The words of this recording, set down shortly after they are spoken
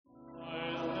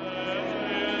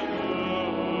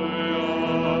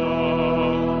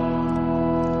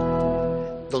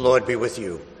Lord be with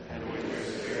you. And with your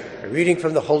spirit. A reading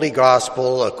from the Holy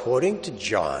Gospel according to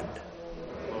John.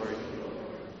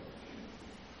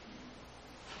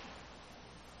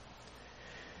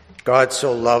 God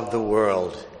so loved the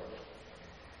world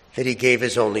that he gave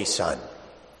his only Son,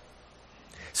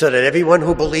 so that everyone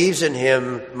who believes in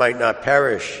him might not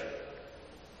perish,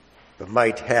 but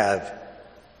might have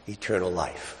eternal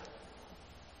life.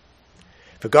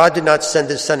 For God did not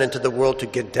send his Son into the world to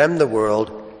condemn the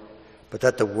world, but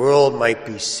that the world might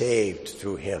be saved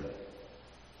through him.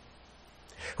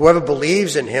 Whoever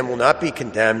believes in him will not be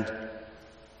condemned,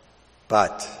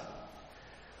 but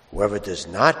whoever does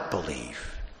not believe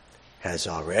has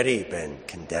already been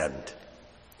condemned,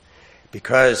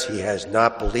 because he has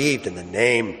not believed in the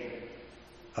name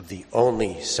of the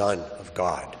only Son of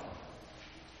God.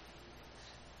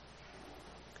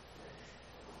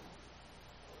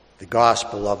 The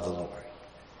Gospel of the Lord.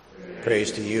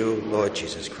 Praise to you, Lord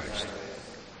Jesus Christ.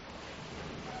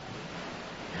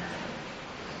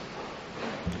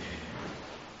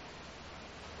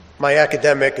 My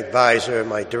academic advisor,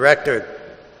 my director,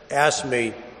 asked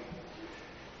me,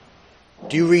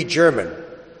 "Do you read German?"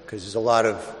 Because there's a lot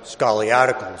of scholarly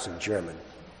articles in German.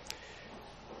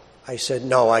 I said,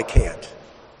 "No, I can't."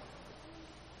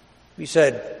 He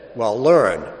said, "Well,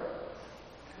 learn."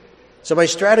 So my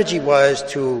strategy was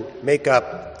to make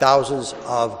up thousands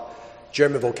of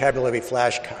German vocabulary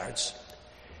flashcards,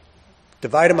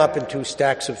 divide them up into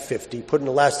stacks of 50, put an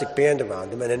elastic band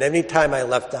around them, and then any time I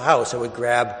left the house, I would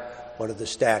grab one of the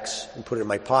stacks and put it in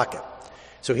my pocket.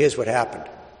 So here's what happened.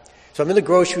 So I'm in the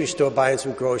grocery store buying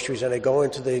some groceries, and I go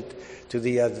into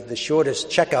the shortest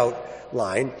checkout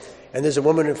line, and there's a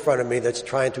woman in front of me that's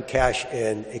trying to cash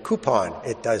in a coupon.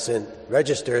 It doesn't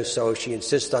register, so she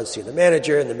insists on seeing the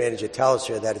manager, and the manager tells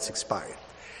her that it's expired.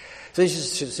 So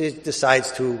she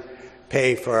decides to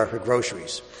pay for her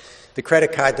groceries. The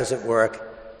credit card doesn't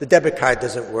work, the debit card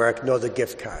doesn't work, nor the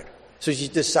gift card. So she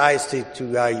decides to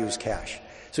use cash.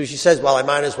 So she says, "Well, I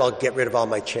might as well get rid of all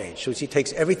my change." So she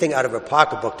takes everything out of her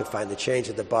pocketbook to find the change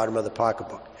at the bottom of the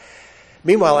pocketbook.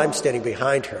 Meanwhile, I'm standing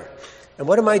behind her. And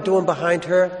what am I doing behind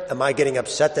her? Am I getting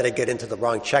upset that I get into the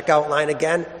wrong checkout line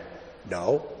again?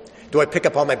 No. Do I pick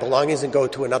up all my belongings and go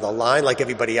to another line like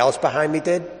everybody else behind me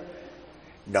did?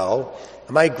 No.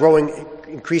 Am I growing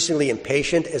increasingly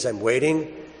impatient as I'm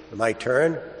waiting for my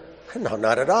turn? No,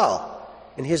 not at all.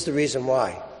 And here's the reason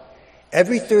why.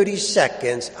 Every 30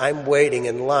 seconds I'm waiting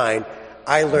in line,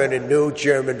 I learn a new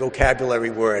German vocabulary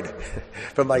word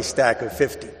from my stack of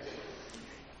 50.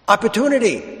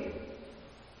 Opportunity.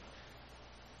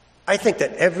 I think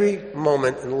that every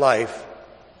moment in life,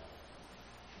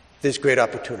 there's great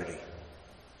opportunity.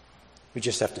 We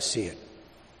just have to see it.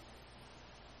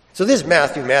 So there's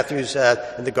Matthew. Matthew's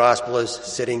in the Gospel is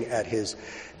sitting at his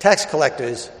tax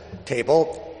collector's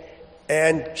table,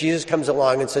 and Jesus comes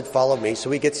along and said, "Follow me."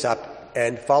 So he gets up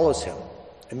and follows him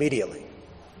immediately.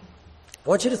 I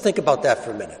want you to think about that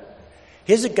for a minute.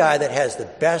 Here's a guy that has the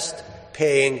best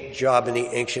paying job in the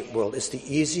ancient world. It's the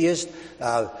easiest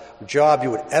job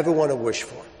you would ever want to wish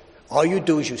for. All you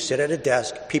do is you sit at a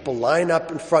desk, people line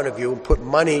up in front of you and put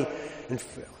money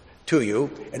to you,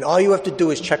 and all you have to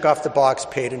do is check off the box,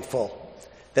 paid in full.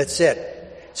 That's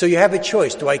it. So you have a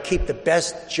choice. Do I keep the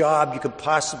best job you could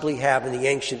possibly have in the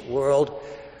ancient world,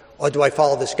 or do I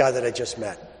follow this guy that I just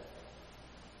met?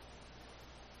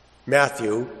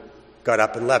 Matthew got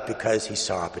up and left because he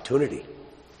saw opportunity.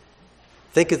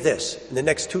 Think of this. In the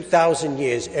next 2,000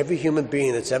 years, every human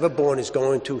being that's ever born is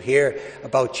going to hear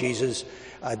about Jesus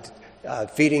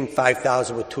feeding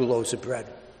 5,000 with 2 loaves of bread.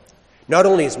 Not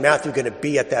only is Matthew going to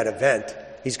be at that event,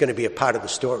 he's going to be a part of the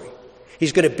story.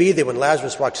 He's going to be there when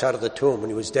Lazarus walks out of the tomb when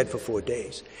he was dead for 4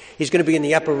 days. He's going to be in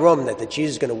the upper room that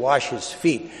Jesus is going to wash his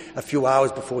feet a few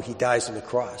hours before he dies on the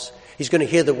cross. He's going to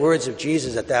hear the words of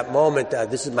Jesus at that moment,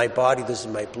 "This is my body, this is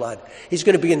my blood." He's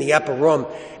going to be in the upper room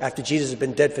after Jesus has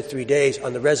been dead for 3 days.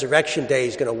 On the resurrection day,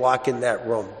 he's going to walk in that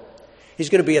room. He's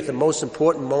going to be at the most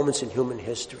important moments in human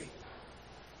history.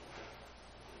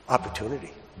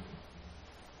 Opportunity.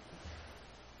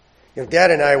 You know,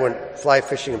 Dad and I went fly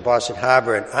fishing in Boston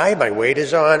Harbor, and I had my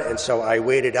waders on, and so I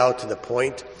waded out to the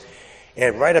point,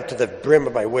 and right up to the brim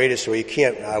of my waders, so you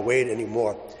can't wade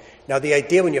anymore. Now, the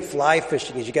idea when you're fly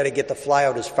fishing is you got to get the fly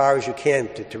out as far as you can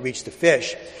to reach the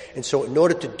fish. And so in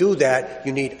order to do that,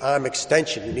 you need arm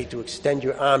extension. You need to extend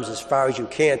your arms as far as you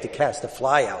can to cast the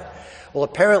fly out. Well,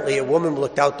 apparently a woman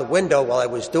looked out the window while I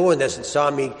was doing this and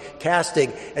saw me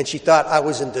casting, and she thought I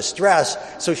was in distress,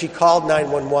 so she called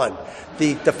 911.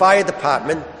 The fire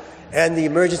department and the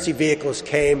emergency vehicles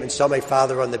came and saw my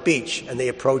father on the beach, and they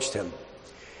approached him.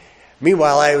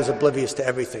 Meanwhile, I was oblivious to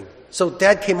everything. So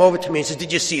Dad came over to me and said,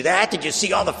 "Did you see that? Did you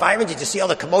see all the firemen? Did you see all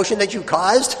the commotion that you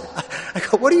caused?" I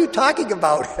go, "What are you talking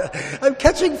about? I'm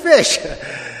catching fish."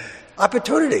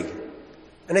 Opportunity.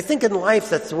 And I think in life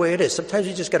that's the way it is. Sometimes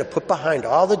you just got to put behind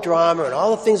all the drama and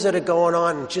all the things that are going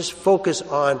on and just focus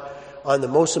on the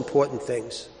most important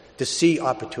things, to see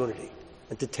opportunity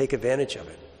and to take advantage of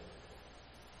it.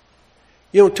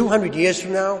 200 years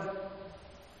from now,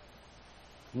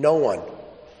 no one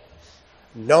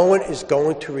is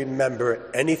going to remember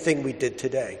anything we did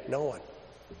today. No one.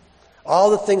 All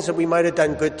the things that we might have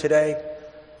done good today,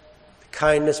 the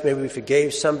kindness, maybe we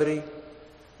forgave somebody,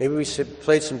 maybe we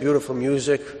played some beautiful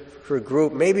music for a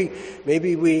group, maybe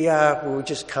we were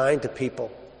just kind to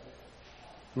people.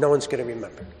 No one's going to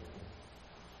remember,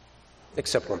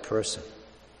 except one person.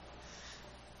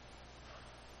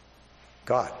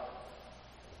 God.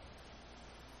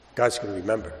 God's going to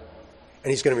remember.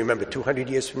 And he's going to remember 200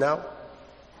 years from now.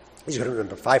 He's going to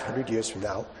remember 500 years from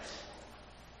now.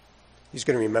 He's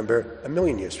going to remember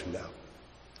 1,000,000 years from now.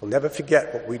 He'll never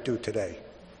forget what we do today,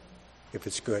 if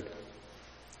it's good.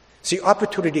 See,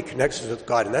 opportunity connects us with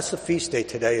God, and that's the feast day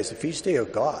today, is the feast day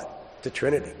of God, the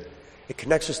Trinity. It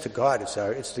connects us to God.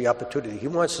 It's the opportunity. He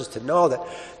wants us to know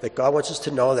that God wants us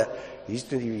to know that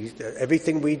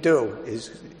everything we do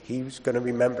he's going to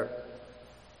remember.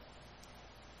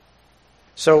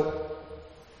 So,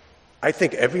 I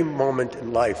think every moment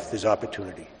in life there's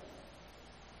opportunity.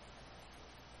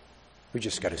 We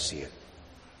just got to see it.